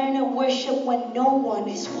to learn to worship when no one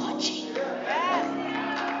is watching.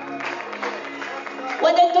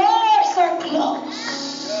 When the doors are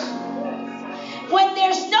closed. When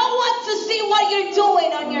there's no one to see what you're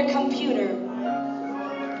doing on your computer.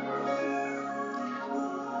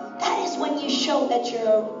 That is when you show that you're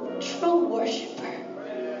a true worshiper.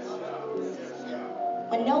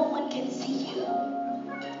 When no one can see you.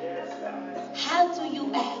 How do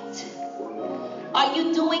you act? Are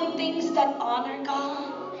you doing things that honor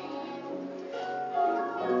God?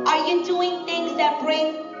 Are you doing things that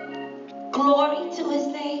bring glory to His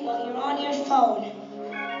name? While you're on your phone,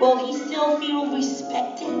 will He still feel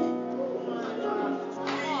respected?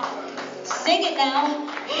 Sing it now.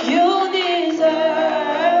 You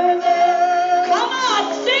deserve it. Come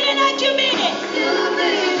on, sing it like you mean it. You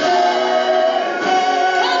deserve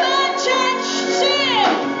it. Come on, church,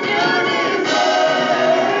 sing. You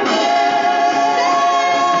deserve it.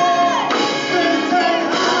 Say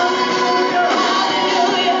hallelujah.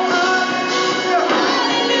 Hallelujah.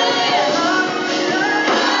 Hallelujah.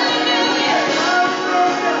 Hallelujah.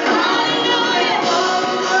 Hallelujah.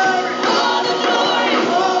 All the glory,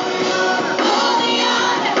 all the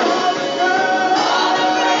honor,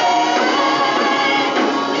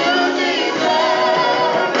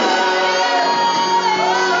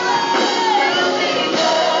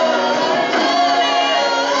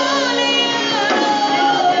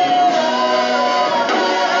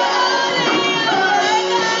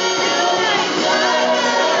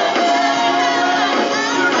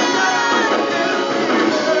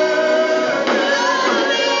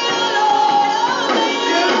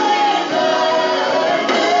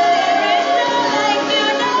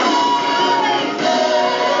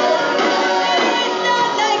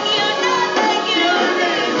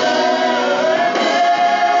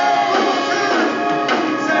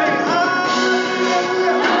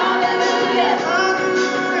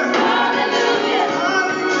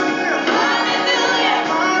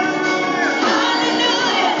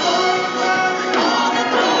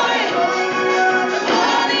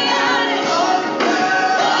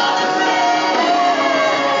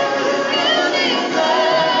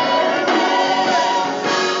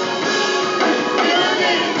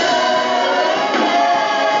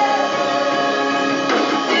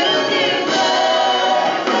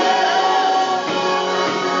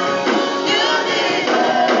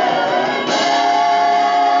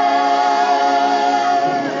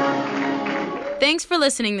 Thanks for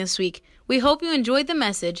listening this week. We hope you enjoyed the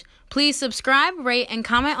message. Please subscribe, rate, and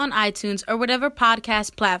comment on iTunes or whatever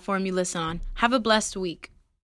podcast platform you listen on. Have a blessed week.